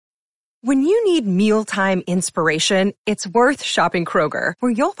When you need mealtime inspiration, it's worth shopping Kroger,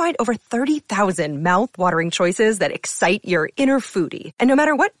 where you'll find over 30,000 mouth-watering choices that excite your inner foodie. And no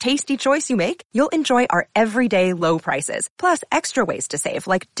matter what tasty choice you make, you'll enjoy our everyday low prices, plus extra ways to save,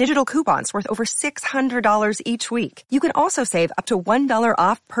 like digital coupons worth over $600 each week. You can also save up to $1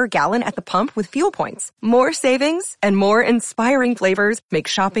 off per gallon at the pump with fuel points. More savings and more inspiring flavors make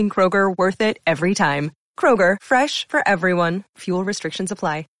shopping Kroger worth it every time. Kroger, fresh for everyone. Fuel restrictions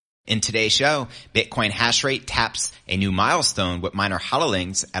apply. In today's show, Bitcoin hash rate taps a new milestone with miner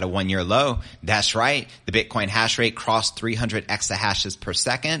hodlings at a one-year low. That's right. The Bitcoin hash rate crossed 300 exahashes per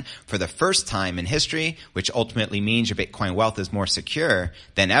second for the first time in history, which ultimately means your Bitcoin wealth is more secure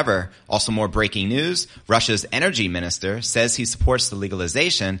than ever. Also more breaking news. Russia's energy minister says he supports the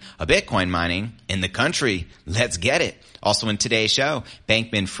legalization of Bitcoin mining in the country. Let's get it. Also in today's show,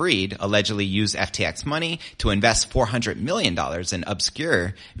 Bankman-Fried allegedly used FTX money to invest $400 million in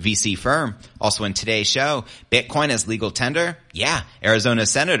obscure VC firm. Also in today's show, Bitcoin as legal tender. Yeah, Arizona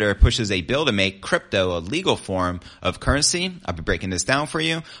senator pushes a bill to make crypto a legal form of currency. I'll be breaking this down for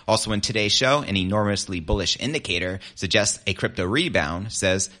you. Also in today's show, an enormously bullish indicator suggests a crypto rebound,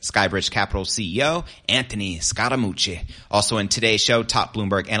 says Skybridge Capital CEO Anthony Scaramucci. Also in today's show, top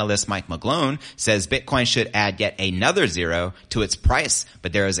Bloomberg analyst Mike McGlone says Bitcoin should add yet another zero to its price,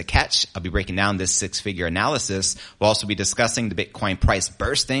 but there is a catch. I'll be breaking down this six-figure analysis. We'll also be discussing the Bitcoin price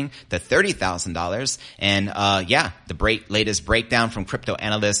bursting to $30,000, and the latest breakdown from crypto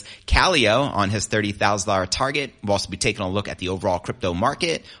analyst Calio on his $30,000 target. We'll also be taking a look at the overall crypto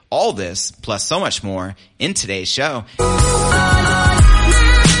market. All this plus so much more in today's show.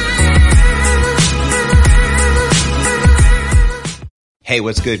 Hey,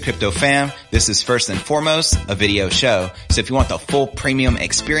 what's good, crypto fam? This is first and foremost a video show. So if you want the full premium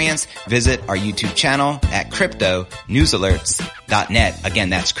experience, visit our YouTube channel at cryptonewsalerts.net. Again,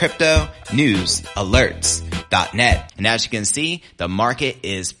 that's cryptonewsalerts.net. And as you can see, the market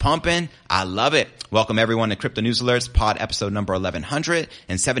is pumping. I love it. Welcome everyone to Crypto News Alerts pod episode number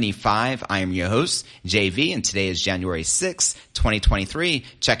 1175. I am your host, JV, and today is January 6th, 2023.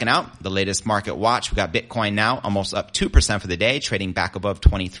 Checking out the latest market watch. We got Bitcoin now almost up 2% for the day, trading back above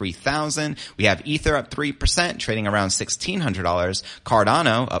 23,000. We have Ether up 3%, trading around $1,600.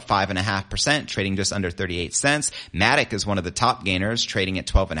 Cardano up 5.5%, trading just under 38 cents. Matic is one of the top gainers, trading at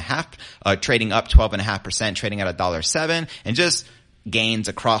trading up 12.5%, trading at $1.07, and just gains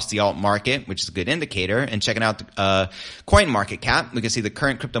across the alt market, which is a good indicator. And checking out the coin market cap, we can see the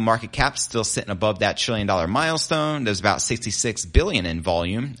current crypto market cap still sitting above that $1 trillion milestone. There's about 66 billion in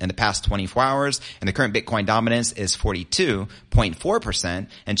volume in the past 24 hours, and the current Bitcoin dominance is 42.4%.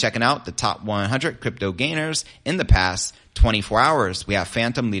 And checking out the top 100 crypto gainers in the past 24 hours, we have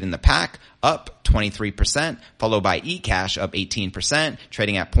Phantom leading the pack, up 23%, followed by eCash up 18%,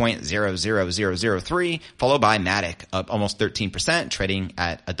 trading at 0.00003, followed by Matic up almost 13%, trading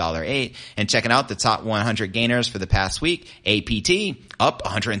at $1.08. And checking out the top 100 gainers for the past week, APT up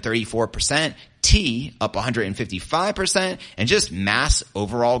 134%, T up 155%, and just mass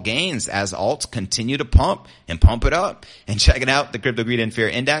overall gains as alts continue to pump it up. And checking out the Crypto Greed and Fear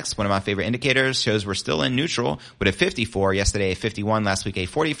Index, one of my favorite indicators, shows we're still in neutral with a 54, yesterday a 51, last week a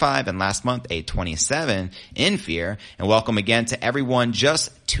 45, and last month a 27 in fear. And welcome again to everyone just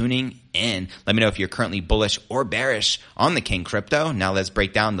tuning in. Let me know if you're currently bullish or bearish on the King Crypto. Now let's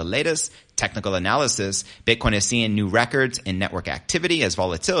break down the latest technical analysis. Bitcoin is seeing new records in network activity as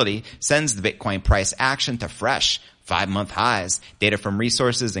volatility sends the Bitcoin price action to fresh 5-month highs. Data from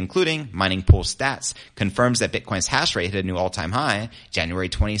resources including Mining Pool Stats confirms that Bitcoin's hash rate hit a new all-time high January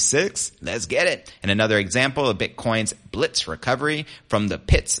 26th. Let's get it. And another example of Bitcoin's blitz recovery from the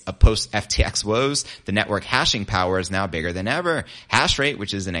pits of post-FTX woes. The network hashing power is now bigger than ever. Hash rate,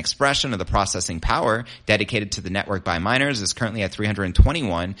 which is an expression of the processing power dedicated to the network by miners, is currently at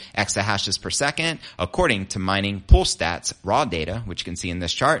 321 exahashes per second, according to Mining Pool Stats raw data, which you can see in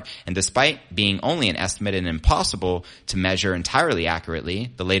this chart. And despite being only an estimate and impossible to measure entirely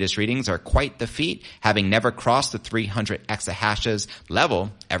accurately, the latest readings are quite the feat, having never crossed the 300 exahashes level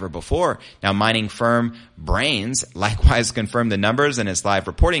ever before. Now, mining firm Brains likewise confirmed the numbers in its live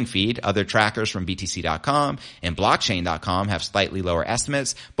reporting feed. Other trackers from BTC.com and Blockchain.com have slightly lower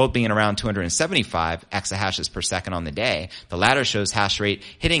estimates, both being around 275 exahashes per second on the day. The latter shows hash rate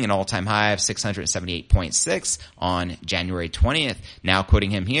hitting an all-time high of 678.6 on January 20th. Now quoting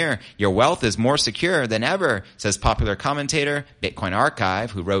him here, "Your wealth is more secure than ever," says popular commentator Bitcoin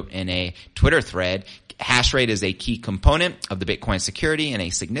Archive, who wrote in a Twitter thread, Hash rate is a key component of the Bitcoin security, and a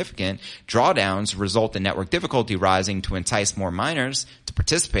significant drawdowns result in network difficulty rising to entice more miners to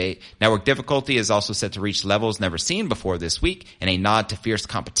participate. Network difficulty is also set to reach levels never seen before this week in a nod to fierce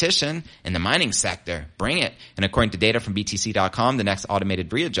competition in the mining sector. Bring it. And according to data from BTC.com, the next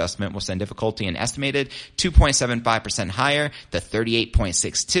automated readjustment will send difficulty an estimated 2.75% higher to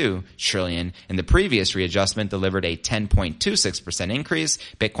 38.62 trillion. And the previous readjustment delivered a 10.26% increase,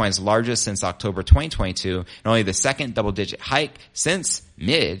 Bitcoin's largest since October 2022, and only the second double-digit hike since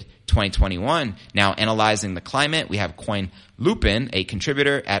mid-2021. Now, analyzing the climate, we have CoinLupin, a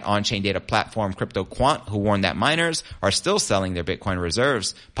contributor at on-chain data platform CryptoQuant, who warned that miners are still selling their Bitcoin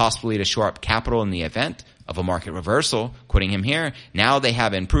reserves, possibly to shore up capital in the event of a market reversal. Quoting him here, now they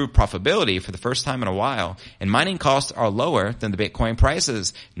have improved profitability for the first time in a while, and mining costs are lower than the Bitcoin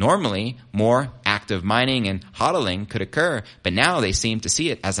prices. Normally, more active mining and hodling could occur, but now they seem to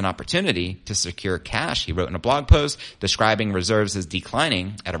see it as an opportunity to secure cash. He wrote in a blog post describing reserves as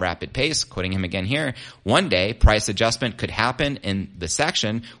declining at a rapid pace. Quoting him again here, one day price adjustment could happen in the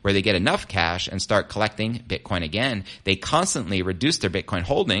section where they get enough cash and start collecting Bitcoin again. They constantly reduce their Bitcoin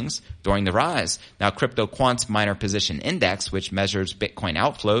holdings during the rise. Now, CryptoQuant's miner position index, which measures Bitcoin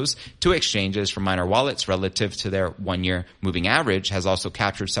outflows to exchanges from miner wallets relative to their 1-year moving average, has also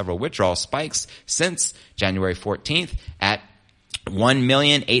captured several withdrawal spikes since January 14th at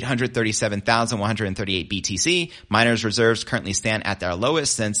 1,837,138 BTC. Miners' reserves currently stand at their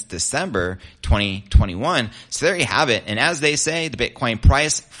lowest since December 2021. So there you have it. And as they say, the Bitcoin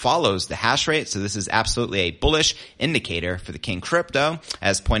price follows the hash rate. So this is absolutely a bullish indicator for the King Crypto.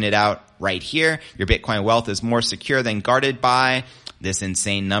 As pointed out right here, your Bitcoin wealth is more secure than guarded by this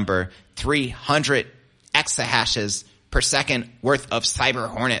insane number, 300 exahashes per second worth of cyber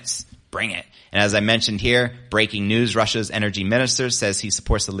hornets. Bring it. And as I mentioned here, breaking news, Russia's energy minister says he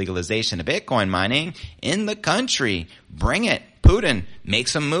supports the legalization of Bitcoin mining in the country. Bring it. Putin, make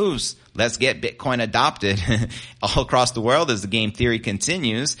some moves. Let's get Bitcoin adopted all across the world as the game theory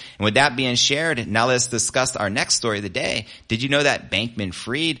continues. And with that being shared, now let's discuss our next story of the day. Did you know that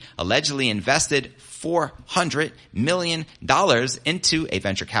Bankman-Fried allegedly invested $400 million into a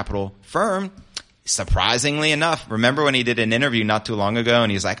venture capital firm? Surprisingly enough, remember when he did an interview not too long ago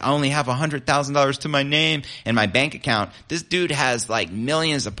and he's like, I only have $100,000 to my name in my bank account. This dude has like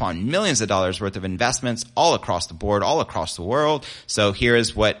millions upon millions of dollars worth of investments all across the board, all across the world. So here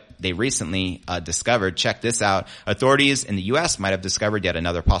is what they recently discovered. Check this out. Authorities in the U.S. might have discovered yet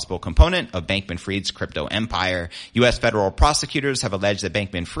another possible component of Bankman-Fried's crypto empire. U.S. federal prosecutors have alleged that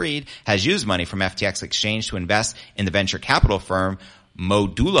Bankman-Fried has used money from FTX Exchange to invest in the venture capital firm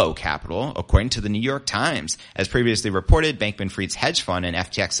Modulo Capital, according to the New York Times. As previously reported, Bankman-Fried's hedge fund and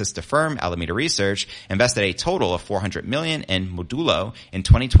FTX sister firm, Alameda Research, invested a total of $400 million in Modulo in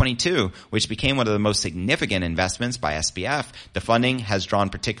 2022, which became one of the most significant investments by SBF. The funding has drawn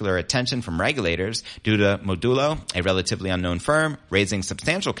particular attention from regulators due to Modulo, a relatively unknown firm, raising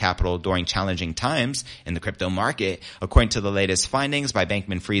substantial capital during challenging times in the crypto market. According to the latest findings by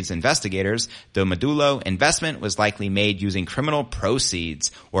Bankman-Fried's investigators, the Modulo investment was likely made using criminal proceeds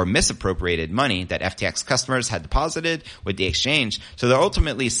or misappropriated money that FTX customers had deposited with the exchange. So they're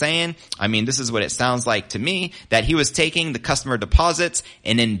ultimately saying, I mean, this is what it sounds like to me, that he was taking the customer deposits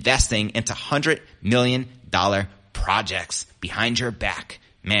and investing into $100 million projects behind your back.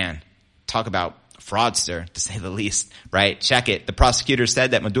 Man, talk about fraudster, to say the least, right? Check it. The prosecutor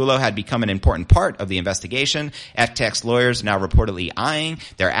said that Modulo had become an important part of the investigation. FTX lawyers are now reportedly eyeing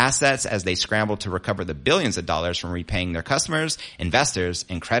their assets as they scramble to recover the billions of dollars from repaying their customers, investors,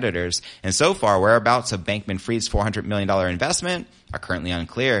 and creditors. And so far, whereabouts of Bankman-Fried's $400 million investment are currently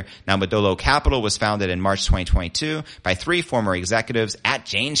unclear. Now, Modulo Capital was founded in March 2022 by 3 former executives at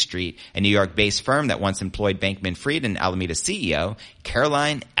Jane Street, a New York-based firm that once employed Bankman-Fried and Alameda CEO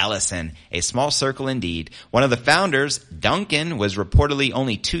Caroline Ellison. A small circle indeed. One of the founders, Duncan, was reportedly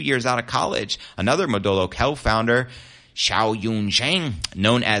only 2 years out of college. Another Modulo co-founder, Xiaoyun Zhang,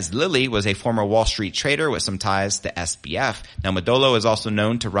 known as Lily, was a former Wall Street trader with some ties to SBF. Now, Modulo is also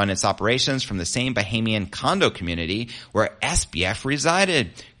known to run its operations from the same Bahamian condo community where SBF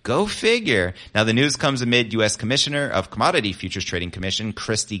resided. Go figure. Now, the news comes amid U.S. Commissioner of Commodity Futures Trading Commission,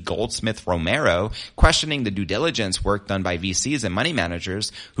 Christy Goldsmith Romero, questioning the due diligence work done by VCs and money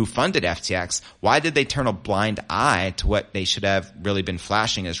managers who funded FTX. Why did they turn a blind eye to what they should have really been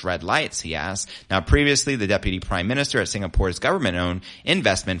flashing as red lights, he asked. Now, previously, the Deputy Prime Minister at Singapore's government-owned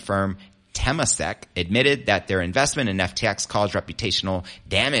investment firm Temasek admitted that their investment in FTX caused reputational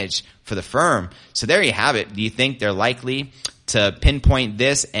damage for the firm. So there you have it. Do you think they're likely to pinpoint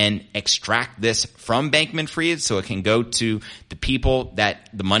this and extract this from Bankman-Fried so it can go to the people that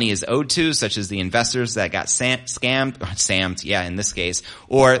the money is owed to, such as the investors that got scammed, in this case,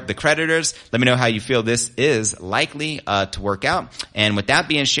 or the creditors. Let me know how you feel this is likely to work out. And with that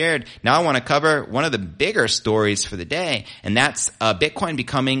being shared, now I want to cover one of the bigger stories for the day, and that's Bitcoin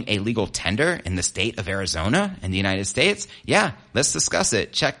becoming a legal tender in the state of Arizona in the United States. Yeah, let's discuss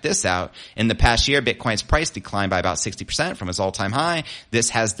it. Check this out. In the past year, Bitcoin's price declined by about 60% from its all-time high. This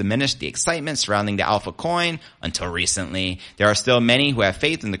has diminished the excitement surrounding the alpha coin until recently. There are still many who have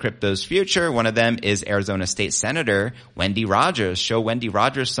faith in the crypto's future. One of them is Arizona State Senator Wendy Rogers. Show Wendy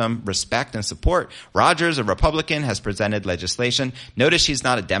Rogers some respect and support. Rogers, a Republican, has presented legislation. Notice she's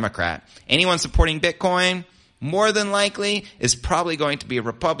not a Democrat. Anyone supporting Bitcoin, more than likely, is probably going to be a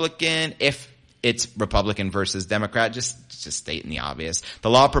Republican. If it's Republican versus Democrat, just stating the obvious.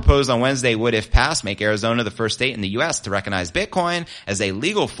 The law proposed on Wednesday would, if passed, make Arizona the first state in the U.S. to recognize Bitcoin as a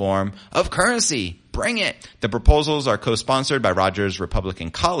legal form of currency. Bring it. The proposals are co-sponsored by Rogers'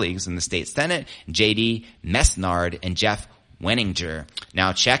 Republican colleagues in the state Senate, J.D. Mesnard and Jeff Wenninger.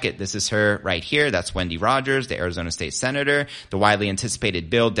 Now check it. This is her right here. That's Wendy Rogers, the Arizona State Senator. The widely anticipated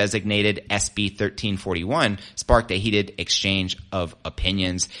bill, designated SB 1341, sparked a heated exchange of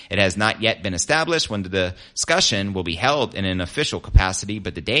opinions. It has not yet been established when the discussion will be held in an official capacity,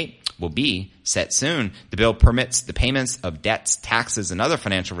 but the date will be set soon. The bill permits the payments of debts, taxes, and other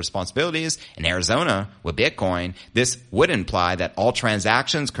financial responsibilities in Arizona with Bitcoin. This would imply that all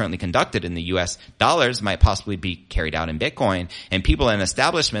transactions currently conducted in the U.S. dollars might possibly be carried out in Bitcoin, and people and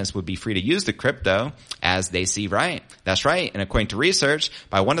establishments would be free to use the crypto as they see right. That's right. And according to research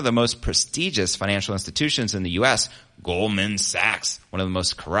by one of the most prestigious financial institutions in the U.S., Goldman Sachs, one of the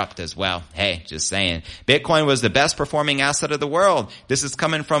most corrupt as well. Hey, just saying. Bitcoin was the best performing asset of the world. This is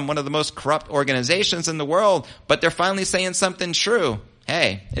coming from one of the most corrupt organizations in the world, but they're finally saying something true.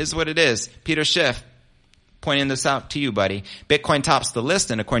 Hey, it is what it is. Peter Schiff pointing this out to you, buddy. Bitcoin tops the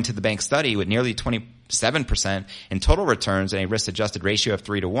list, and according to the bank study, with nearly 27% in total returns and a risk-adjusted ratio of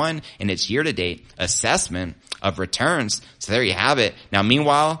 3-to-1 in its year-to-date assessment of returns. So there you have it. Now,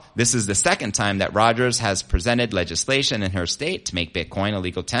 meanwhile, this is the second time that Rogers has presented legislation in her state to make Bitcoin a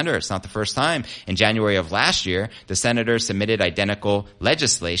legal tender. It's not the first time. In January of last year, the senator submitted identical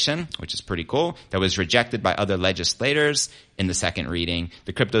legislation, which is pretty cool, that was rejected by other legislators in the second reading.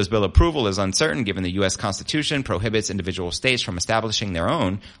 The crypto's bill approval is uncertain given the U.S. Constitution prohibits individual states from establishing their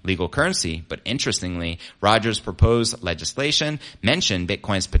own legal currency. But interestingly, Rogers' proposed legislation mentioned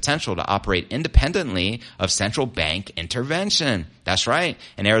Bitcoin's potential to operate independently of central bank intervention. That's right.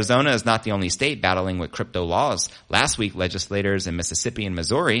 And Arizona is not the only state battling with crypto laws. Last week, legislators in Mississippi and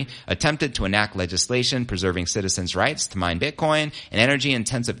Missouri attempted to enact legislation preserving citizens' rights to mine Bitcoin, an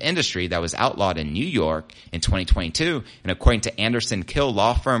energy-intensive industry that was outlawed in New York in 2022. And according to Anderson Kill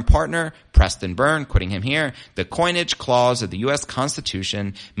law firm partner Preston Byrne, quoting him here, the coinage clause of the U.S.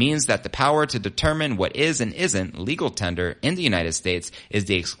 Constitution means that the power to determine what is and isn't legal tender in the United States is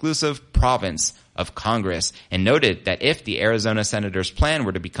the exclusive province of Congress, and noted that if the Arizona senator's plan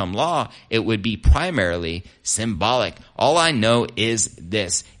were to become law, it would be primarily symbolic. All I know is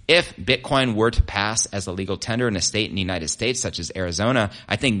this. If Bitcoin were to pass as a legal tender in a state in the United States, such as Arizona,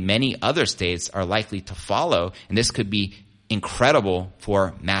 I think many other states are likely to follow, and this could be incredible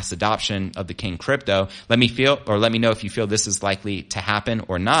for mass adoption of the King crypto. Let me know if you feel this is likely to happen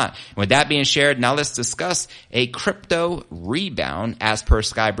or not. And with that being shared, now let's discuss a crypto rebound as per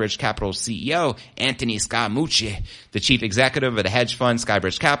Skybridge Capital CEO Anthony Scaramucci. The chief executive of the hedge fund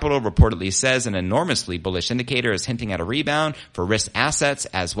Skybridge Capital reportedly says an enormously bullish indicator is hinting at a rebound for risk assets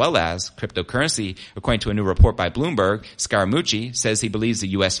as well as cryptocurrency. According to a new report by Bloomberg, Scaramucci says he believes the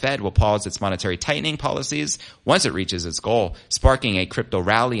U.S. Fed will pause its monetary tightening policies once it reaches its goal, sparking a crypto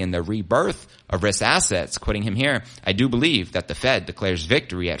rally in the rebirth of risk assets. Quoting him here, I do believe that the Fed declares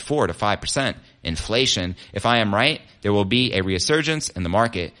victory at 4 to 5% inflation. If I am right, there will be a resurgence in the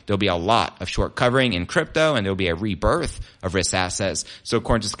market. There'll be a lot of short covering in crypto, and there'll be a rebirth of risk assets. So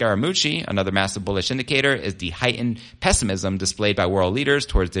according to Scaramucci, another massive bullish indicator is the heightened pessimism displayed by world leaders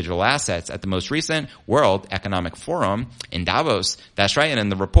towards digital assets at the most recent World Economic Forum in Davos. That's right. And in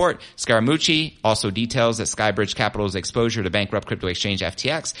the report, Scaramucci also details that Skybridge Capital's exposure to bankrupt crypto exchange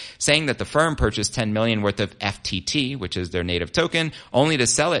FTX, saying that the firm purchased $10 million worth of FTT, which is their native token, only to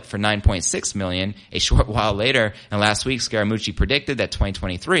sell it for $9.6 million a short while later. And last week, Scaramucci predicted that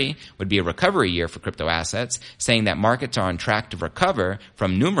 2023 would be a recovery year for crypto assets, saying that markets are on track to recover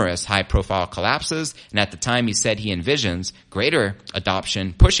from numerous high-profile collapses. And at the time, he said he envisions greater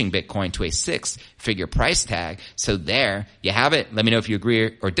adoption, pushing Bitcoin to a six-figure price tag. So there you have it. Let me know if you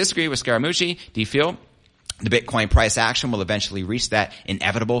agree or disagree with Scaramucci. Do you feel the Bitcoin price action will eventually reach that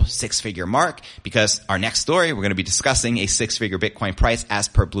inevitable six-figure mark, because our next story, we're going to be discussing a six-figure Bitcoin price as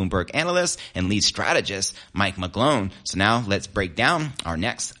per Bloomberg analyst and lead strategist Mike McGlone. So now let's break down our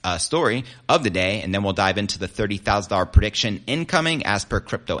next story of the day, and then we'll dive into the $30,000 prediction incoming as per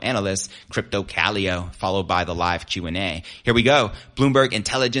crypto analyst Crypto Callio, followed by the live Q&A. Here we go. Bloomberg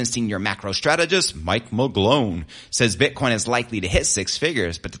Intelligence senior macro strategist Mike McGlone says Bitcoin is likely to hit six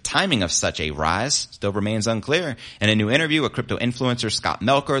figures, but the timing of such a rise still remains unclear. In a new interview with crypto influencer Scott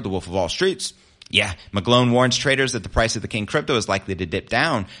Melker, the Wolf of Wall Street, McGlone warns traders that the price of the King crypto is likely to dip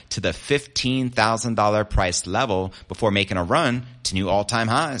down to the $15,000 price level before making a run to new all-time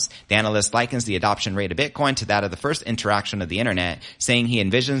highs. The analyst likens the adoption rate of Bitcoin to that of the first interaction of the internet, saying he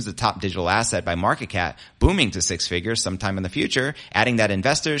envisions the top digital asset by market cap booming to six figures sometime in the future, adding that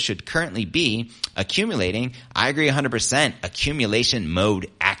investors should currently be accumulating. I agree 100%. Accumulation mode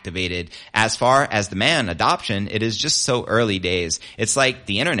activated. As far as demand adoption, it is just so early days. It's like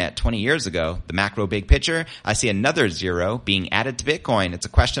the internet 20 years ago. The macro big picture, I see another zero being added to Bitcoin. It's a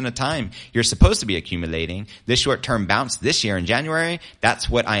question of time. You're supposed to be accumulating. This short-term bounce this year in January, that's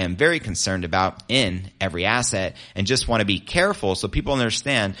what I am very concerned about in every asset, and just want to be careful so people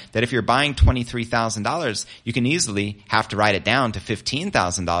understand that if you're buying $23,000, you can easily have to write it down to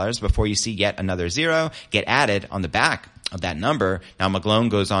 $15,000 before you see yet another zero get added on the back of that number. Now, McGlone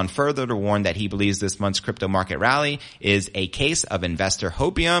goes on further to warn that he believes this month's crypto market rally is a case of investor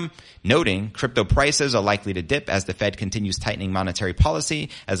hopium, noting crypto prices are likely to dip as the Fed continues tightening monetary policy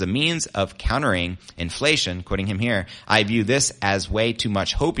as a means of countering inflation. Quoting him here, I view this as way too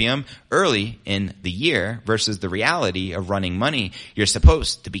much hopium early in the year versus the reality of running money. You're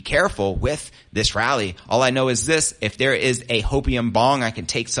supposed to be careful with this rally. All I know is this: if there is a hopium bong I can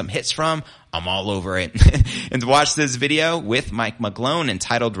take some hits from, I'm all over it. And to watch this video with Mike McGlone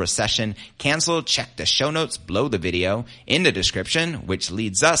entitled Recession Canceled, check the show notes below the video in the description, which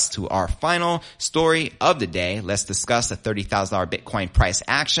leads us to our final story of the day. Let's discuss the $30,000 Bitcoin price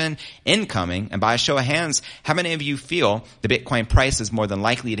action incoming. And by a show of hands, how many of you feel the Bitcoin price is more than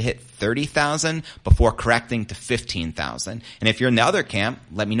likely to hit 30,000 before correcting to 15,000? And if you're in the other camp,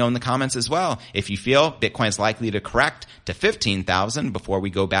 let me know in the comments as well. If you feel Bitcoin is likely to correct to 15,000 before we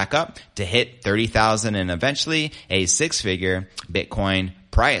go back up to hit 30,000 and eventually a six-figure Bitcoin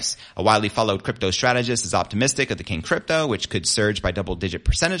price. A widely followed crypto strategist is optimistic of the King crypto, which could surge by double-digit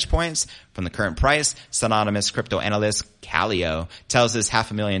percentage points from the current price. Synonymous crypto analyst Callio tells his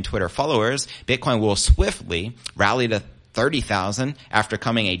 500,000 Twitter followers Bitcoin will swiftly rally to 30,000 after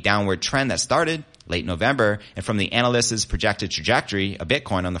coming a downward trend that started late November. And from the analyst's projected trajectory of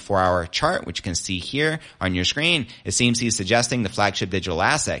Bitcoin on the 4-hour chart, which you can see here on your screen, it seems he's suggesting the flagship digital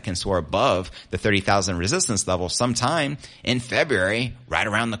asset can soar above the 30,000 resistance level sometime in February, right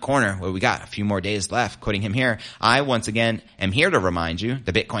around the corner, where we got a few more days left. Quoting him here, I once again am here to remind you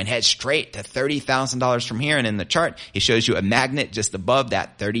the Bitcoin heads straight to $30,000 from here. And in the chart, he shows you a magnet just above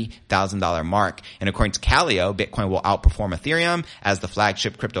that $30,000 mark. And according to Callio, Bitcoin will outperform Ethereum as the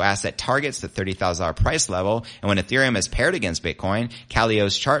flagship crypto asset targets the $30,000 price level. And when Ethereum is paired against Bitcoin,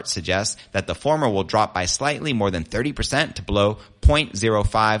 Callio's chart suggests that the former will drop by slightly more than 30% to below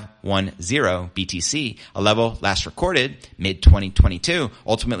 0.0510 BTC, a level last recorded mid-2022,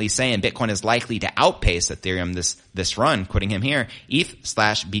 ultimately saying Bitcoin is likely to outpace Ethereum this run. Quoting him here,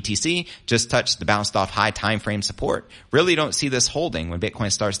 ETH/BTC just touched the bounced off high time frame support. Really don't see this holding when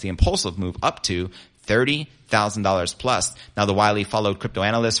Bitcoin starts the impulsive move up to $30,000 plus. Now, the widely followed crypto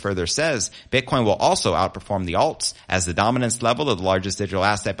analyst further says Bitcoin will also outperform the alts as the dominance level of the largest digital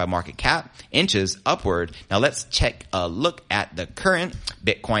asset by market cap inches upward. Now, let's take a look at the current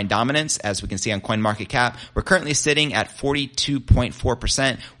Bitcoin dominance. As we can see on CoinMarketCap, we're currently sitting at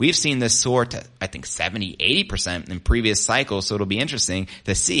 42.4%. We've seen this soar to, I think, 70, 80% in previous cycles. So it'll be interesting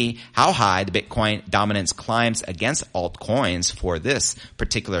to see how high the Bitcoin dominance climbs against altcoins for this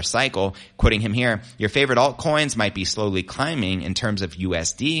particular cycle. Quoting him here, your favorite altcoins might be slowly climbing in terms of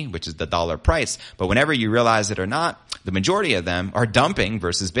USD, which is the dollar price. But whenever you realize it or not, the majority of them are dumping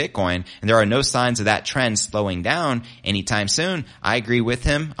versus Bitcoin, and there are no signs of that trend slowing down anytime soon. I agree with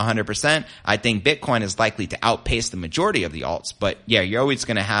him 100%. I think Bitcoin is likely to outpace the majority of the alts. But yeah, you're always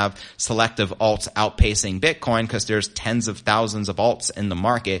going to have selective alts outpacing Bitcoin because there's tens of thousands of alts in the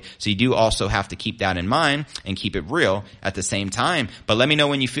market. So you do also have to keep that in mind and keep it real at the same time. But let me know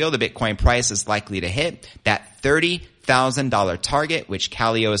when you feel the Bitcoin price is likely to hit that $30,000 target, which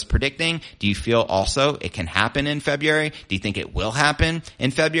Callio is predicting. Do you feel also it can happen in February? Do you think it will happen in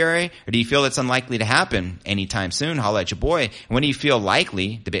February? Or do you feel it's unlikely to happen anytime soon? Holla at your boy. And when do you feel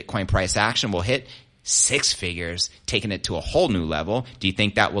likely the Bitcoin price action will hit six figures, taking it to a whole new level. Do you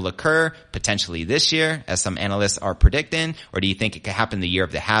think that will occur potentially this year, as some analysts are predicting? Or do you think it could happen the year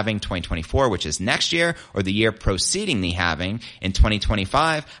of the halving, 2024, which is next year, or the year preceding the halving in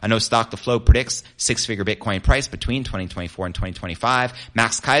 2025? I know Stock to Flow predicts six-figure Bitcoin price between 2024 and 2025.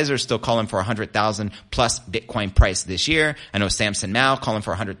 Max Kaiser is still calling for 100,000 plus Bitcoin price this year. I know Samson Mao calling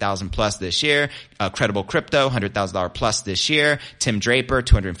for 100,000 plus this year. Credible Crypto, $100,000 plus this year. Tim Draper,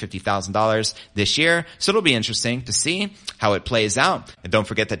 $250,000 this year. So it'll be interesting to see how it plays out. And don't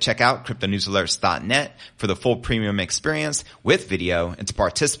forget to check out cryptonewsalerts.net for the full premium experience with video and to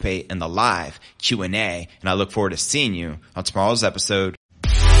participate in the live Q&A. And I look forward to seeing you on tomorrow's episode